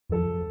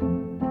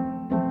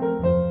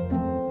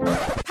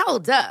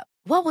Hold up.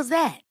 What was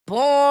that?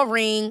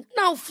 Boring.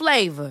 No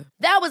flavor.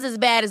 That was as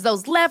bad as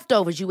those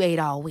leftovers you ate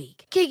all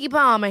week. Keke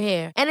Palmer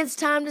here, and it's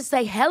time to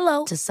say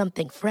hello to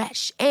something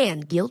fresh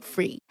and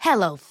guilt-free.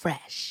 Hello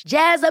Fresh.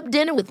 Jazz up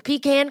dinner with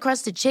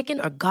pecan-crusted chicken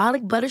or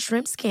garlic butter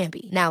shrimp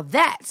scampi. Now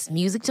that's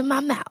music to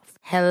my mouth.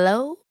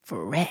 Hello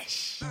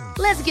Fresh.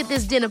 Let's get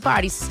this dinner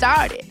party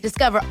started.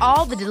 Discover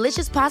all the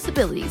delicious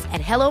possibilities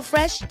at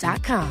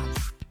hellofresh.com.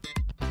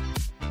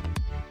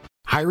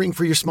 Hiring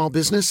for your small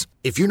business?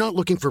 If you're not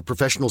looking for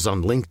professionals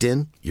on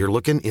LinkedIn, you're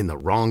looking in the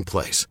wrong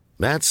place.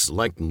 That's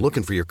like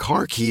looking for your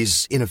car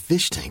keys in a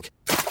fish tank.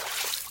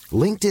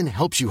 LinkedIn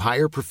helps you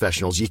hire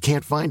professionals you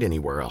can't find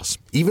anywhere else,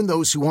 even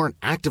those who aren't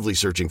actively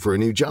searching for a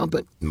new job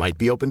but might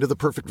be open to the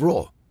perfect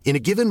role. In a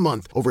given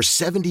month, over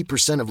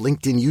 70% of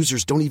LinkedIn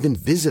users don't even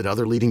visit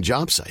other leading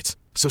job sites.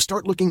 So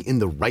start looking in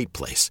the right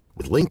place.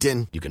 With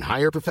LinkedIn, you can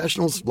hire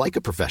professionals like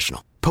a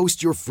professional.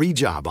 Post your free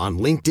job on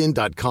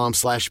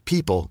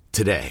linkedin.com/people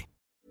today.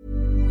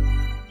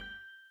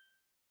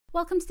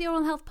 Welcome to the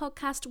Oral Health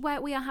Podcast,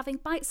 where we are having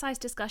bite-sized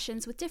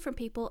discussions with different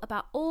people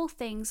about all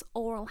things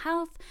oral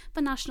health for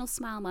National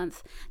Smile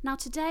Month. Now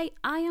today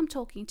I am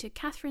talking to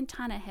Catherine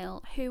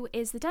Tannehill, who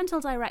is the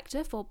Dental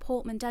Director for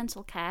Portman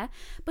Dental Care,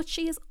 but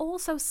she is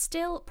also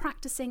still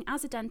practicing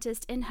as a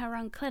dentist in her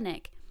own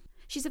clinic.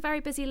 She's a very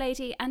busy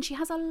lady and she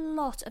has a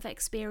lot of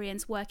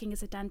experience working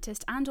as a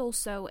dentist and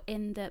also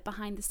in the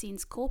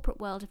behind-the-scenes corporate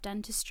world of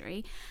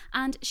dentistry,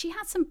 and she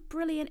has some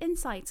brilliant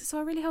insights, so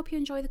I really hope you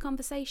enjoy the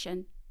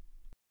conversation.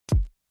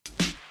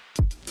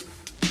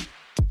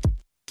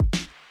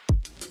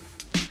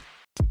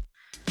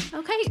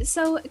 Okay,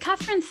 so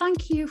Catherine,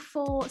 thank you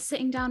for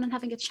sitting down and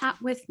having a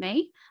chat with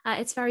me.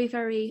 It's very,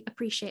 very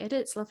appreciated.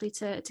 It's lovely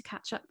to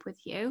catch up with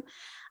you.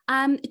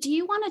 Do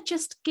you want to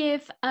just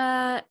give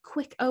a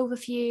quick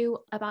overview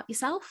about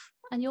yourself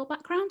and your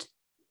background?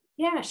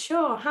 Yeah,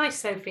 sure. Hi,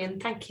 Sophie,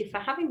 and thank you for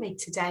having me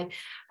today.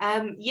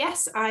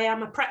 Yes, I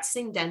am a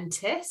practicing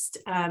dentist,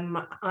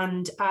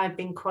 and I've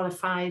been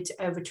qualified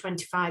over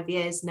 25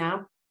 years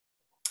now.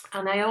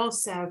 And I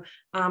also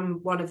am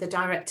one of the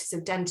directors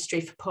of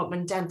dentistry for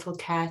Portman Dental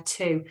Care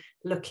too,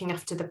 looking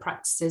after the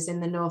practices in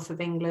the north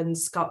of England,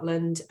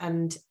 Scotland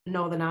and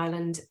Northern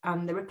Ireland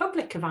and the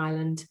Republic of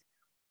Ireland.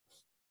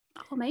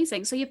 Oh,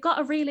 amazing. So you've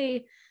got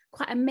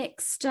quite a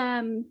mixed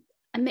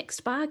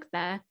bag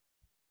there.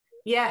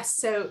 Yes,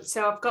 so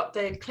I've got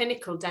the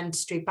clinical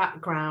dentistry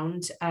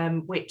background,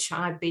 which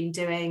I've been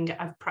doing.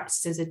 I've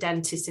practiced as a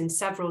dentist in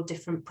several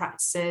different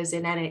practices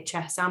in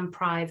NHS and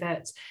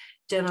private,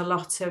 done a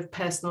lot of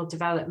personal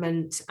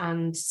development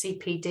and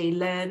CPD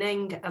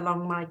learning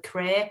along my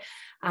career,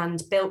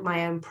 and built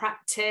my own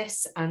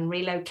practice and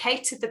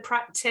relocated the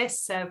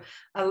practice. So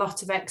a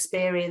lot of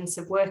experience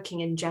of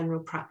working in general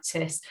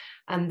practice,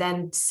 and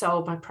then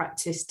sold my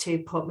practice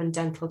to Portman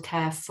Dental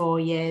Care 4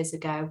 years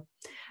ago.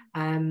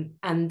 And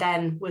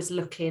then was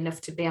lucky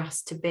enough to be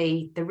asked to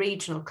be the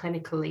regional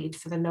clinical lead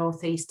for the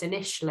North East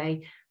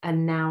initially,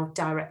 and now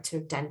director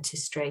of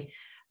dentistry.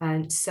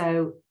 And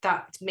so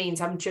that means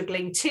I'm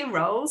juggling 2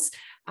 roles,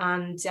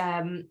 and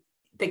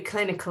the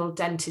clinical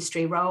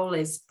dentistry role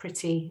is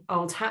pretty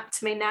old hat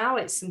to me now.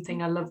 It's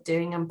something I love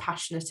doing. I'm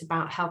passionate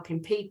about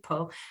helping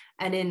people.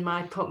 And in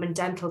my Portman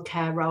Dental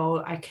Care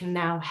role, I can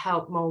now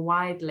help more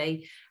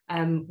widely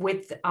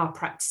with our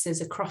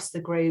practices across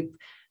the group,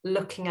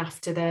 looking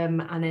after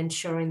them and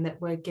ensuring that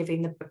we're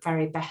giving the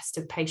very best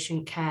of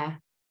patient care.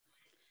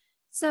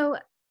 So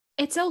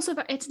it's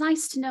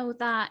nice to know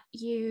that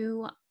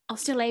you are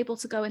still able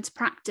to go into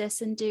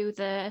practice and do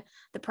the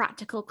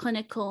practical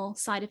clinical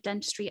side of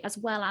dentistry, as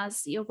well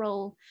as your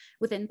role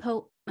within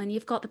Portman.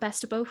 You've got the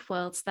best of both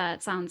worlds there,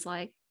 it sounds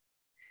like.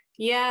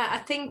 Yeah, I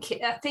think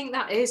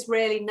that is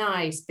really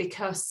nice,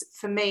 because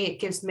for me it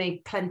gives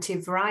me plenty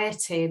of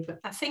variety.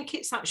 But I think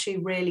it's actually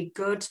really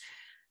good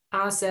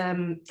as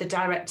the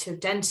director of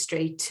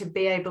dentistry to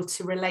be able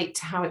to relate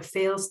to how it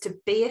feels to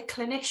be a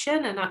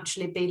clinician and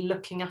actually be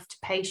looking after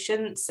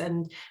patients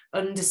and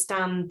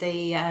understand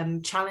the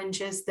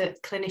challenges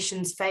that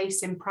clinicians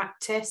face in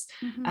practice,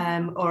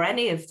 or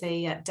any of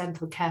the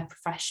dental care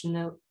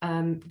professional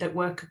that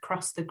work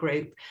across the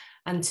group,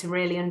 and to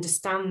really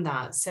understand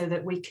that so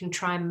that we can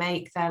try and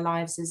make their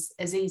lives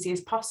as easy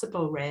as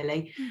possible,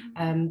 really.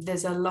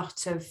 There's a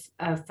lot of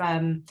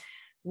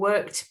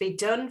work to be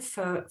done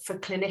for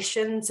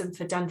clinicians and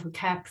for dental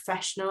care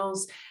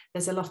professionals.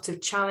 There's a lot of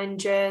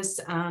challenges,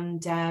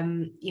 and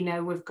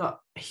we've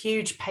got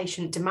huge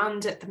patient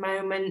demand at the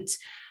moment,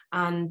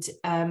 and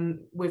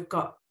we've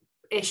got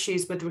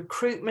issues with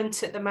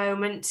recruitment at the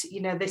moment.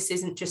 This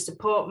isn't just a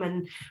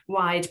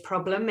Portman-wide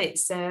problem,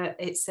 it's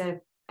a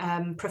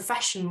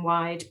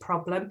profession-wide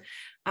problem,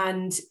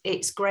 and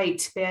it's great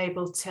to be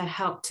able to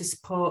help to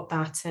support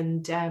that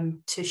and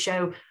to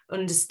show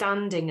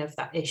understanding of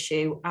that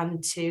issue,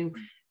 and to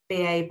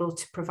be able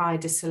to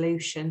provide a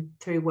solution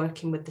through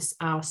working with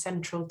our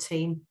central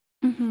team.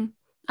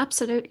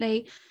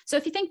 Absolutely. So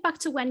if you think back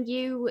to when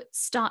you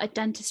started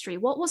dentistry,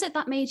 what was it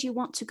that made you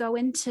want to go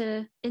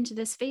into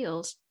this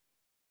field?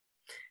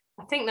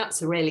 I think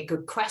that's a really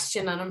good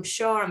question, and I'm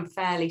sure I'm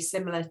fairly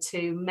similar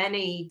to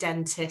many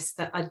dentists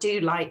that I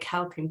do like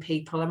helping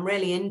people. I'm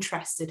really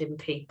interested in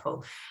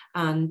people,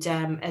 and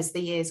as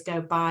the years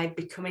go by,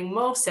 becoming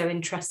more so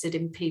interested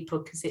in people,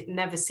 because it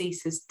never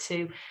ceases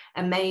to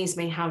amaze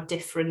me how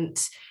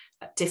different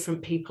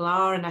people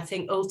are. And I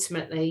think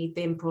ultimately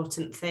the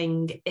important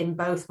thing in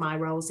both my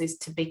roles is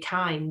to be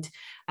kind.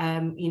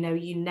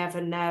 You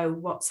never know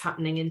what's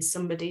happening in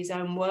somebody's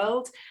own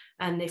world,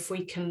 and if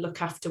we can look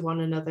after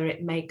one another,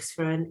 it makes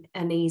for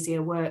an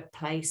easier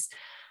workplace.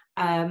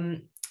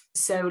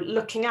 So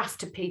looking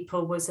after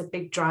people was a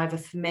big driver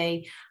for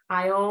me.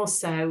 I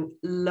also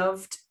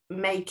loved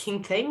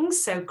making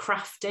things, so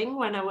crafting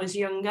when I was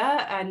younger,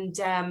 and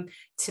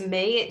to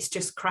me it's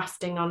just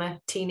crafting on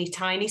a teeny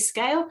tiny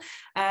scale.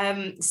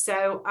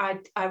 So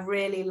I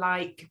really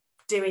like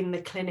doing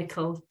the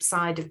clinical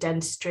side of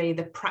dentistry,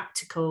 the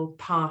practical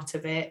part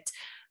of it,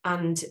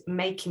 and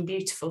making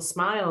beautiful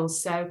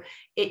smiles. So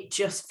it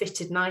just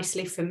fitted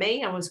nicely for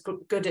me. I was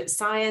good at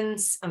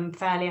science and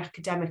fairly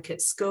academic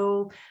at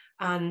school,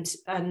 and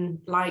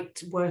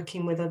liked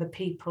working with other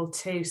people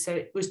too. So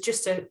it was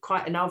just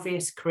quite an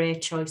obvious career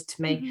choice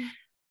to me. Mm-hmm.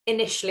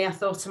 Initially, I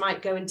thought I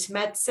might go into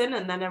medicine,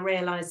 and then I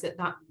realised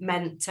that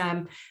meant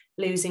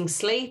losing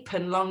sleep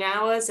and long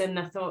hours, and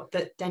I thought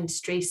that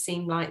dentistry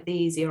seemed like the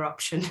easier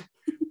option.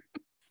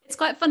 It's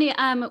quite funny.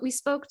 We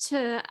spoke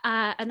to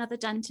another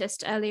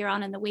dentist earlier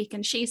on in the week,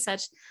 and she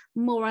said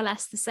more or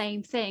less the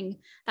same thing,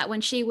 that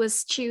when she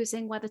was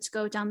choosing whether to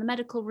go down the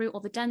medical route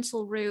or the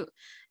dental route,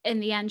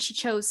 in the end, she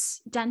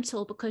chose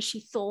dental because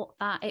she thought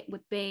that it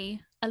would be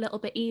a little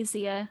bit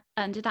easier,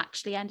 and it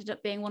actually ended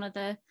up being one of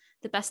the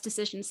best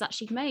decisions that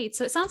she'd made.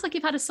 So it sounds like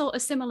you've had a sort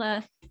of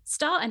similar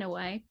start in a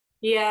way.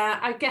 Yeah,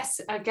 I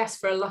guess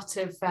for a lot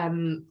of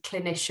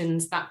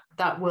clinicians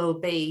that will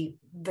be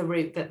the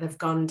route that they've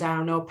gone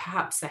down, or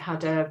perhaps they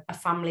had a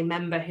family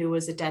member who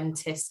was a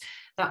dentist.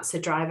 That's a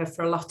driver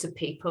for a lot of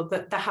people,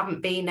 but there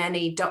haven't been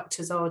any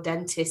doctors or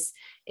dentists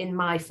in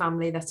my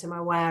family that I'm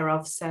aware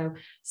of, so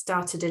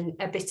started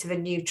a bit of a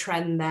new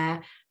trend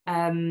there.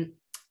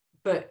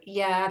 But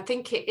yeah, I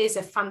think it is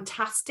a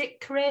fantastic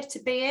career to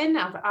be in.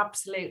 I've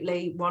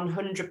absolutely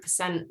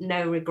 100%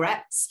 no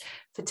regrets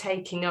for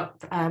taking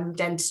up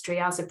dentistry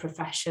as a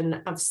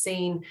profession. I've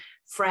seen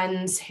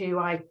friends who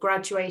I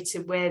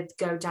graduated with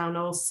go down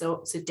all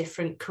sorts of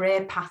different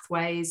career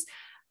pathways,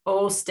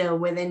 all still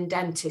within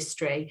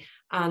dentistry.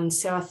 And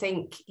so I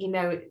think,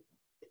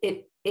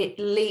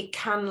 it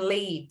can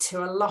lead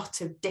to a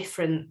lot of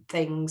different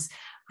things.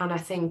 And I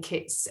think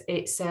it's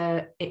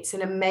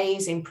an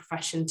amazing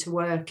profession to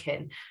work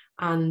in,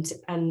 and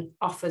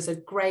offers a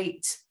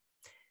great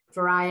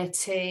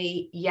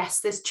variety. Yes,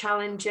 there's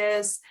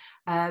challenges,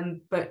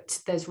 but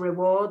there's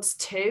rewards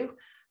too.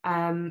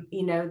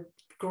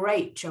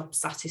 Great job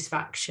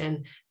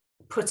satisfaction.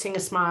 Putting a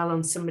smile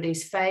on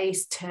somebody's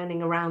face,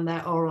 turning around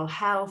their oral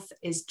health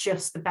is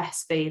just the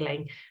best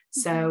feeling.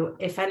 So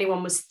if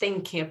anyone was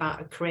thinking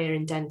about a career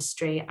in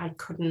dentistry, I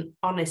couldn't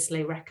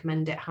honestly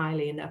recommend it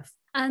highly enough.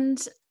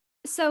 And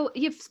so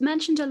you've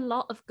mentioned a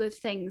lot of good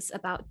things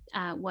about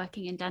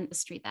working in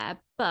dentistry there,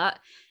 but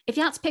if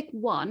you had to pick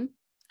one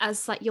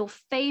as like your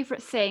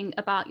favorite thing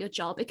about your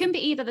job, it can be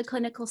either the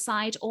clinical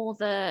side or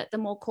the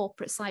more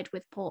corporate side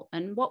with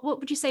Portman. What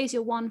would you say is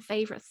your one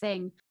favorite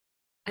thing?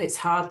 It's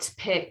hard to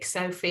pick,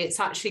 Sophie. It's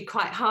actually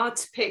quite hard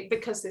to pick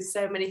because there's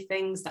so many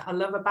things that I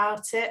love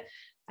about it.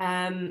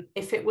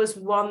 If it was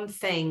one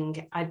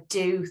thing, I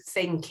do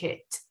think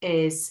it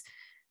is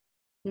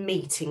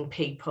meeting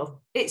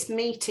people. It's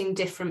meeting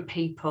different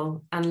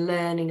people and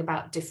learning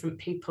about different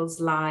people's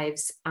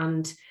lives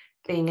and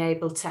being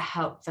able to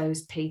help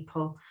those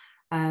people.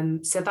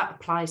 So that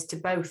applies to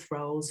both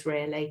roles,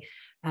 really.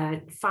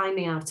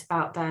 Finding out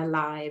about their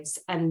lives,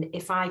 and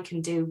if I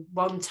can do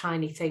one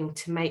tiny thing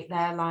to make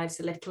their lives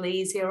a little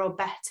easier or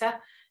better,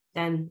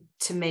 then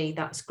to me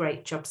that's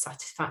great job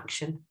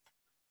satisfaction.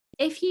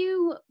 If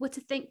you were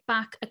to think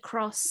back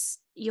across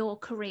your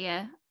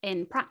career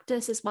in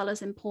practice as well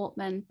as in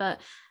Portman, but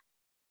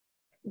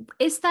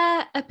is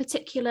there a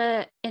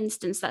particular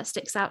instance that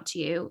sticks out to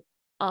you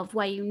of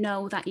where you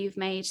know that you've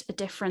made a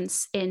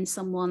difference in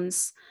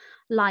someone's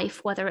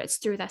life, whether it's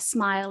through their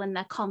smile and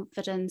their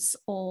confidence,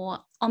 or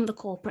on the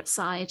corporate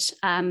side,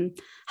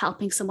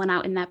 helping someone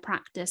out in their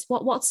practice?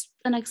 What's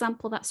an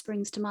example that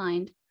springs to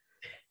mind?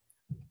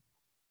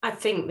 I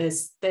think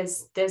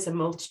there's a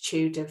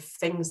multitude of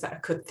things that I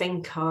could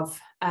think of.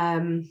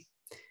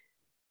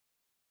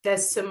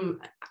 There's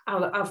some.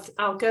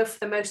 I'll go for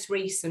the most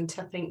recent.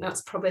 I think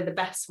that's probably the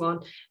best one.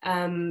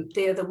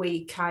 The other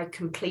week, I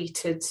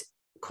completed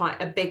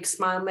quite a big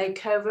smile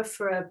makeover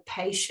for a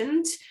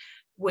patient,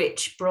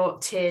 which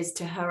brought tears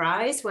to her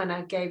eyes when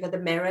I gave her the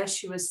mirror.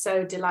 She was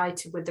so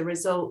delighted with the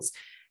results.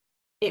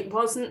 It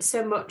wasn't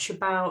so much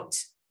about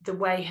the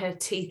way her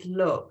teeth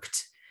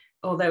looked,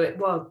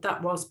 although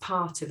that was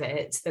part of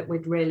it, that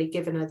we'd really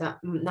given her that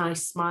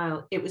nice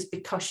smile. It was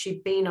because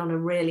she'd been on a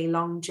really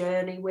long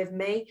journey with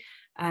me,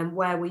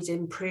 where we'd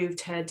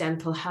improved her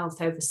dental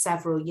health over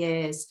several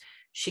years.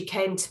 she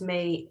came to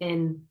me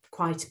in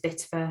quite a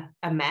bit of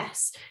a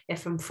mess,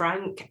 if I'm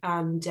frank,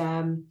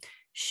 and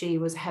she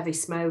was a heavy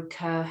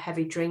smoker,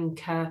 heavy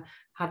drinker,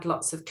 had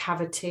lots of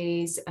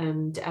cavities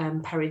and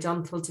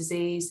periodontal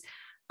disease.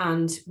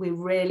 And we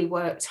really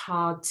worked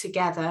hard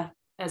together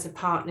as a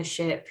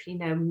partnership, you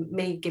know,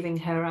 me giving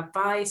her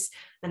advice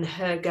and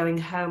her going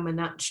home and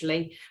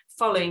actually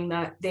following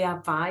the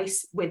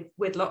advice with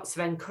lots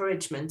of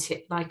encouragement.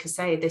 Like I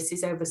say, this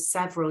is over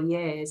several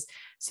years.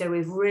 So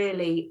we've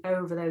really,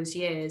 over those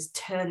years,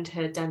 turned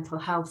her dental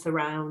health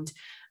around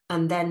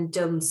and then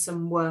done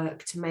some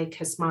work to make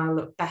her smile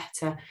look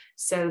better.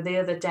 So the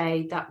other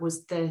day, that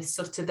was the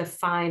sort of the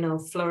final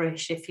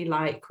flourish, if you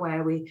like,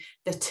 where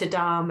the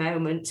ta-da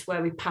moment,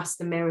 where we passed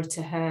the mirror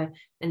to her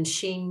and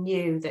she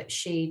knew that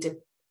she'd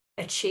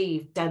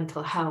achieved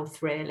dental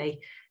health,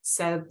 really.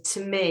 So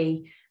to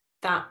me,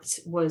 that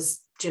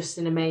was just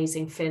an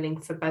amazing feeling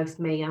for both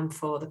me and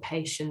for the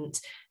patient.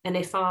 And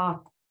if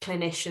our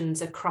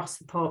clinicians across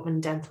the Portman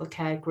Dental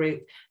Care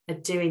Group are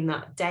doing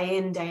that day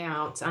in, day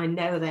out, I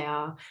know they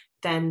are,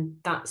 then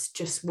that's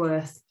just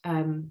worth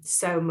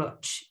so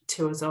much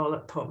to us all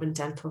at Portman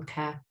Dental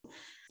Care.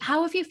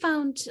 How have you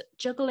found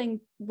juggling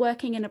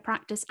working in a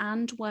practice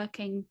and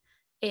working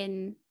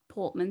in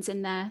Portman's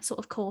in their sort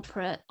of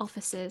corporate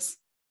offices?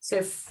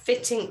 So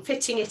fitting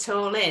it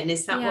all in,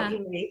 is that what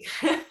you mean?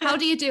 How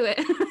do you do it?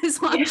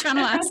 Is what I'm trying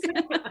to ask.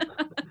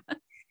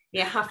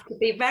 You have to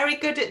be very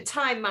good at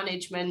time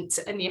management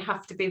and you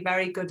have to be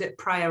very good at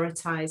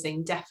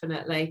prioritizing,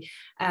 definitely.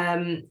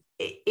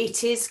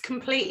 It is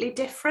completely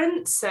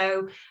different.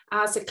 So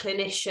as a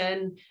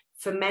clinician,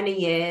 for many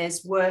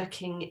years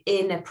working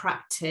in a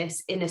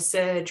practice, in a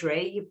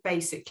surgery, you're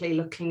basically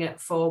looking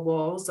at four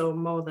walls or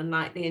more than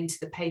likely into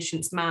the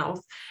patient's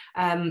mouth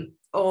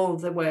all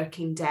the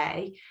working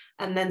day.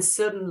 And then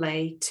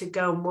suddenly to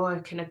go and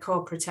work in a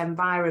corporate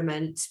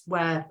environment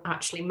where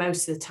actually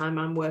most of the time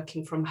I'm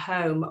working from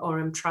home or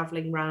I'm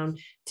traveling around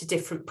to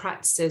different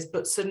practices,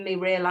 but suddenly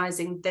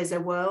realizing there's a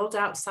world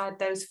outside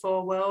those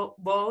four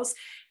walls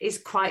is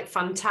quite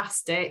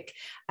fantastic.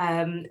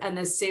 And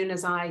as soon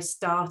as I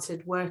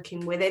started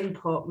working within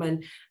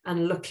Portman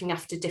and looking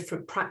after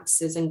different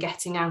practices and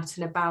getting out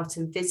and about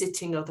and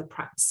visiting other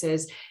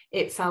practices,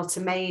 it felt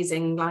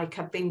amazing, like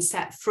I've been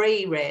set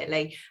free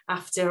really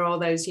after all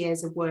those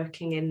years of working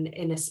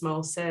in a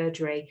small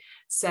surgery.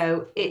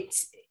 So it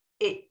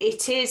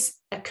is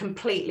a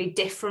completely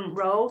different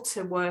role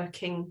to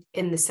working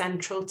in the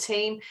central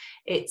team.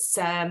 It's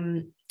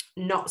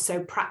not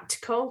so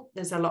practical.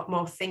 There's a lot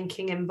more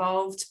thinking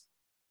involved,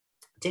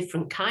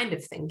 different kind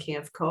of thinking,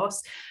 of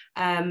course,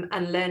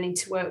 and learning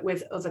to work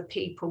with other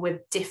people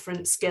with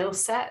different skill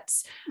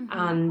sets,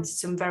 and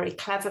some very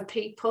clever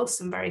people,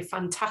 some very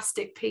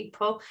fantastic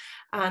people,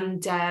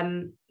 and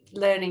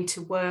learning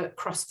to work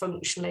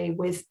cross-functionally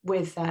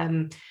with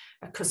a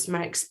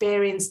customer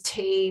experience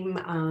team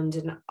and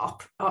an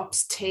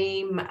ops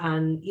team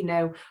and, you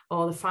know,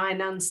 all the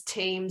finance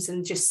teams,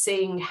 and just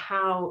seeing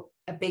how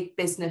a big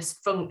business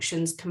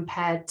functions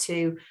compared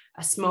to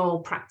a small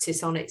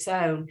practice on its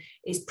own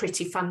is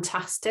pretty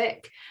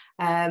fantastic.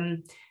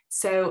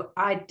 So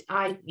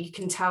you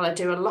can tell I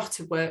do a lot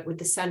of work with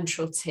the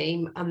central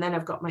team, and then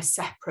I've got my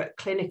separate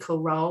clinical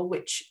role,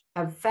 which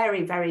are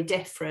very, very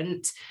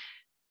different.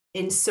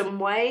 In some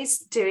ways,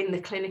 doing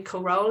the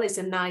clinical role is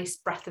a nice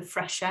breath of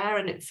fresh air,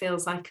 and it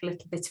feels like a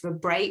little bit of a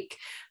break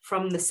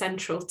from the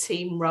central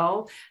team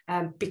role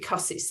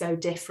because it's so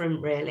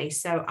different, really.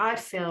 So I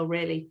feel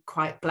really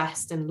quite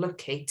blessed and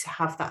lucky to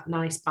have that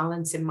nice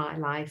balance in my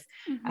life.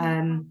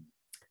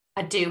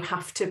 I do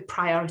have to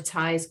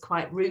prioritise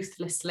quite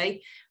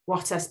ruthlessly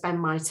what I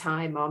spend my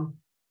time on.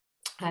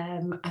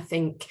 I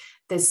think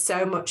there's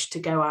so much to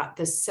go at.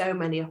 There's so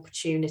many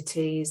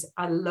opportunities.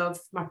 I love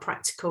my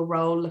practical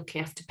role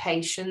looking after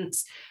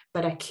patients,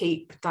 but I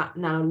keep that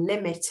now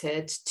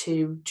limited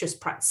to just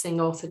practicing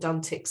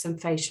orthodontics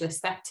and facial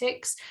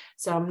aesthetics.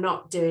 So I'm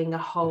not doing a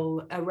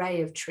whole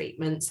array of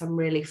treatments. I'm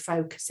really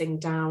focusing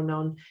down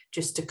on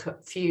just a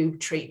few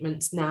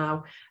treatments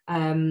now.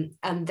 And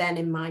then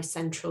in my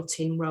central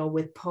team role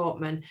with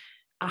Portman,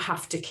 I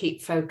have to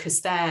keep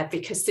focused there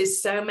because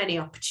there's so many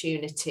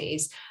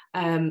opportunities.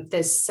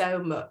 There's so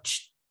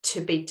much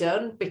to be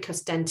done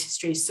because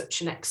dentistry is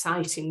such an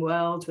exciting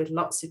world with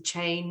lots of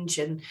change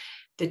and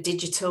the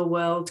digital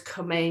world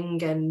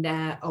coming and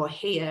or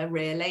here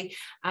really,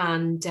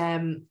 and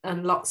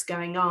lots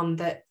going on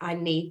that I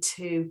need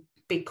to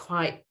be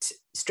quite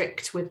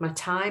strict with my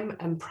time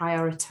and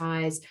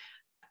prioritize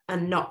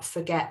and not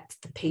forget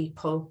the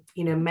people,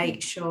 you know,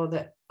 make sure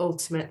that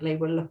ultimately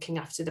we're looking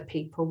after the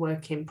people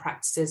working in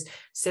practices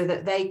so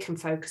that they can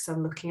focus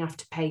on looking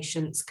after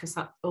patients, because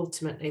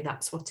ultimately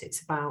that's what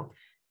it's about,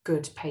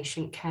 good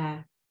patient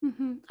care.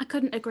 I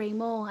couldn't agree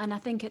more, and I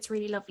think it's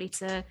really lovely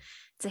to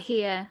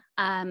hear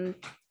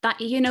that,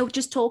 you know,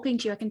 just talking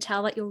to you, I can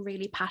tell that you're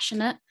really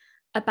passionate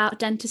about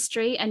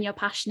dentistry and you're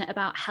passionate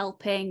about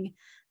helping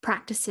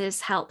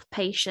practices help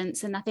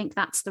patients, and I think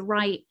that's the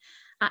right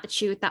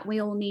attitude that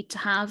we all need to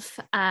have.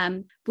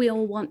 We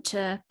all want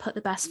to put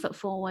the best foot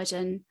forward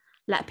and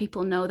let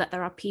people know that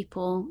there are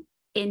people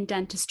in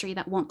dentistry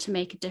that want to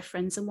make a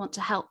difference and want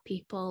to help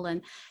people.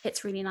 And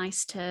it's really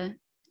nice to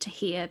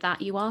hear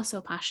that you are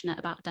so passionate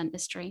about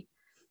dentistry.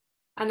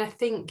 And I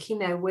think,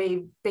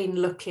 we've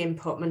been lucky in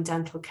Portman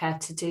Dental Care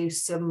to do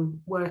some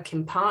work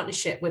in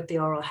partnership with the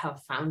Oral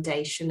Health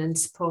Foundation and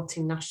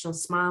supporting National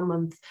Smile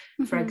Month,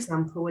 for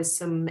example, with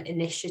some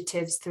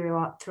initiatives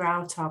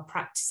throughout our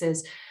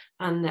practices.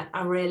 And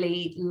I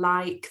really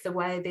like the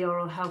way the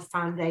Oral Health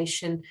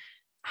Foundation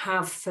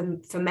have for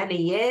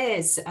many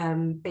years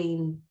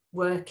been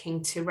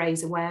working to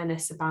raise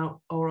awareness about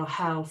oral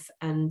health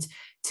and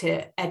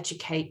to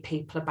educate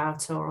people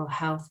about oral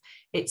health.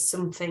 It's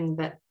something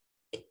that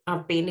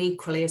I've been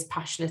equally as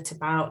passionate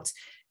about,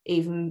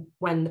 even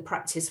when the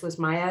practice was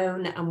my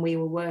own and we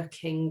were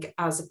working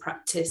as a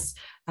practice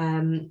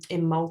in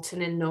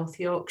Malton in North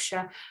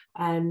Yorkshire.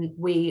 And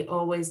we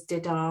always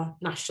did our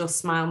National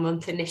Smile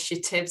Month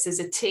initiatives as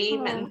a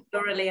team and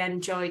thoroughly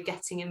enjoyed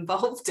getting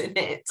involved in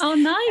it. Oh,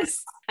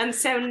 nice. And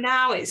so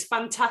now it's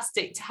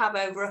fantastic to have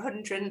over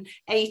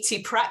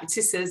 180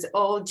 practices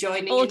all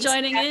joining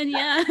in.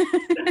 Yeah.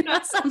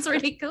 That sounds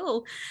really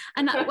cool.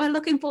 And we're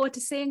looking forward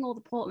to seeing all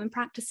the Portman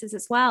practices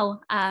as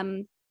well,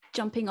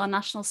 jumping on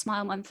National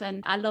Smile Month.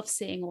 And I love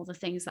seeing all the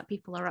things that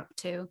people are up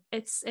to.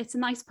 It's a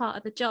nice part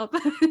of the job.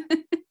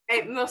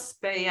 It must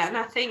be. And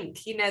I think,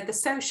 the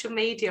social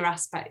media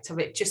aspect of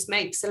it just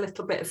makes a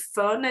little bit of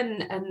fun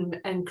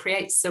and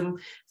creates some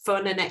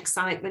fun and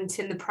excitement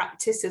in the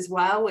practice as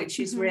well, which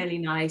is really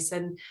nice.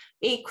 And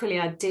equally,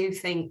 I do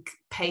think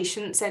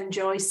patients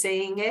enjoy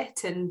seeing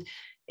it, and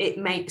it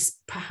makes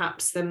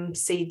perhaps them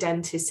see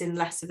dentists in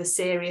less of a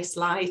serious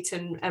light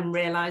and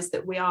realise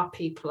that we are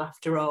people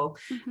after all.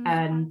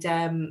 And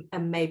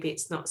maybe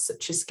it's not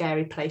such a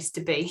scary place to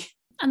be.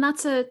 And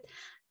that's a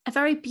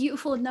very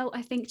beautiful note,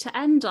 I think, to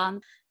end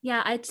on.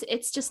 Yeah,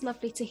 it's just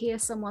lovely to hear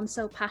someone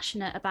so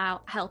passionate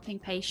about helping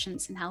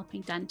patients and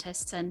helping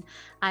dentists. And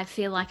I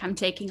feel like I'm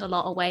taking a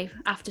lot away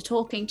after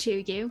talking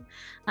to you.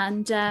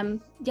 And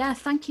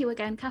thank you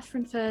again,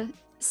 Catherine, for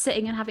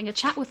sitting and having a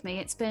chat with me.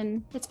 It's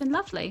been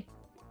lovely.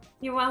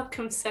 You're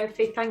welcome,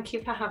 Sophie. Thank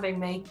you for having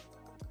me.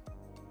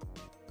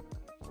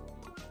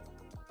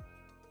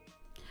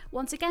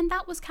 Once again,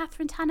 that was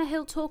Catherine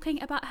Tannehill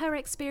talking about her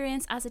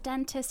experience as a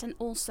dentist and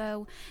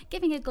also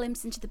giving a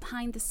glimpse into the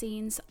behind the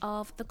scenes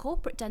of the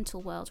corporate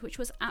dental world, which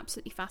was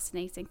absolutely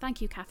fascinating. Thank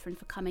you, Catherine,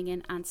 for coming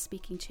in and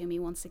speaking to me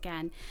once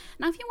again.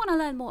 Now, if you want to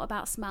learn more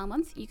about Smile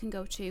Month, you can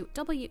go to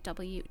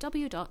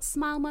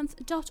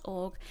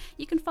www.smilemonth.org.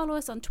 You can follow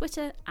us on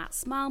Twitter at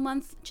Smile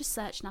Month. Just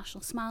search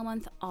National Smile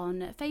Month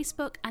on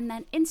Facebook, and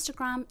then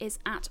Instagram is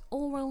at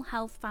Oral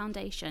Health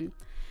Foundation.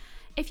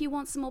 If you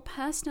want some more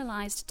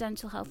personalised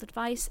dental health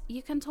advice,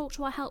 you can talk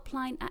to our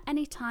helpline at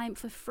any time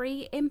for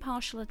free,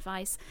 impartial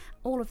advice.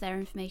 All of their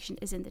information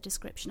is in the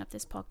description of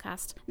this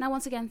podcast. Now,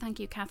 once again, thank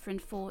you, Catherine,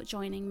 for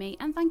joining me,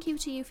 and thank you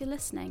to you for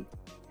listening.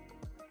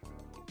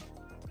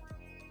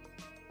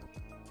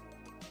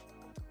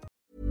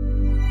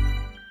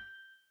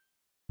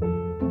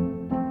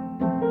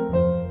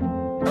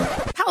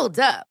 Hold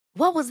up.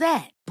 What was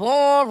that?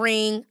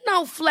 Boring.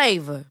 No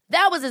flavor.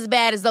 That was as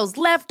bad as those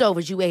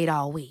leftovers you ate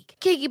all week.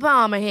 Keke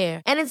Palmer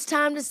here, and it's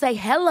time to say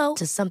hello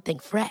to something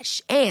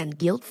fresh and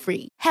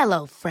guilt-free.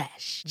 Hello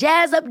Fresh.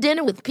 Jazz up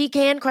dinner with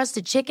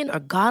pecan-crusted chicken or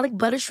garlic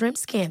butter shrimp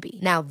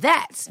scampi. Now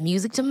that's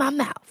music to my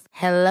mouth.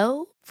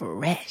 Hello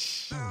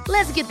Fresh.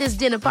 Let's get this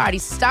dinner party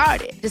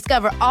started.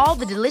 Discover all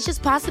the delicious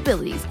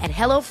possibilities at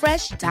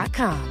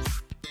HelloFresh.com.